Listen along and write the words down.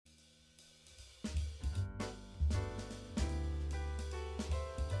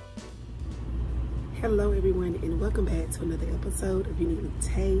Hello everyone, and welcome back to another episode of Uniquely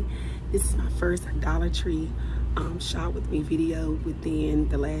Tay. This is my first Dollar Tree shop with me video within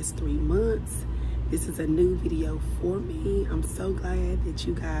the last 3 months. This is a new video for me. I'm so glad that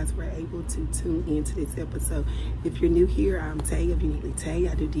you guys were able to tune into this episode. If you're new here, I'm Tay of Uniquely Tay.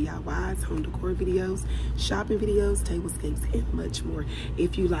 I do DIYs, home decor videos, shopping videos, tablescapes, and much more.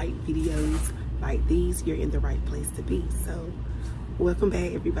 If you like videos like these, you're in the right place to be. So welcome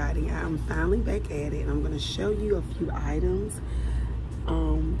back everybody. I'm finally back at it. I'm going to show you a few items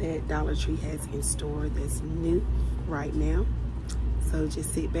that Dollar Tree has in store that's new right now. So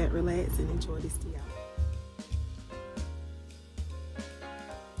just sit back, relax, and enjoy this DIY.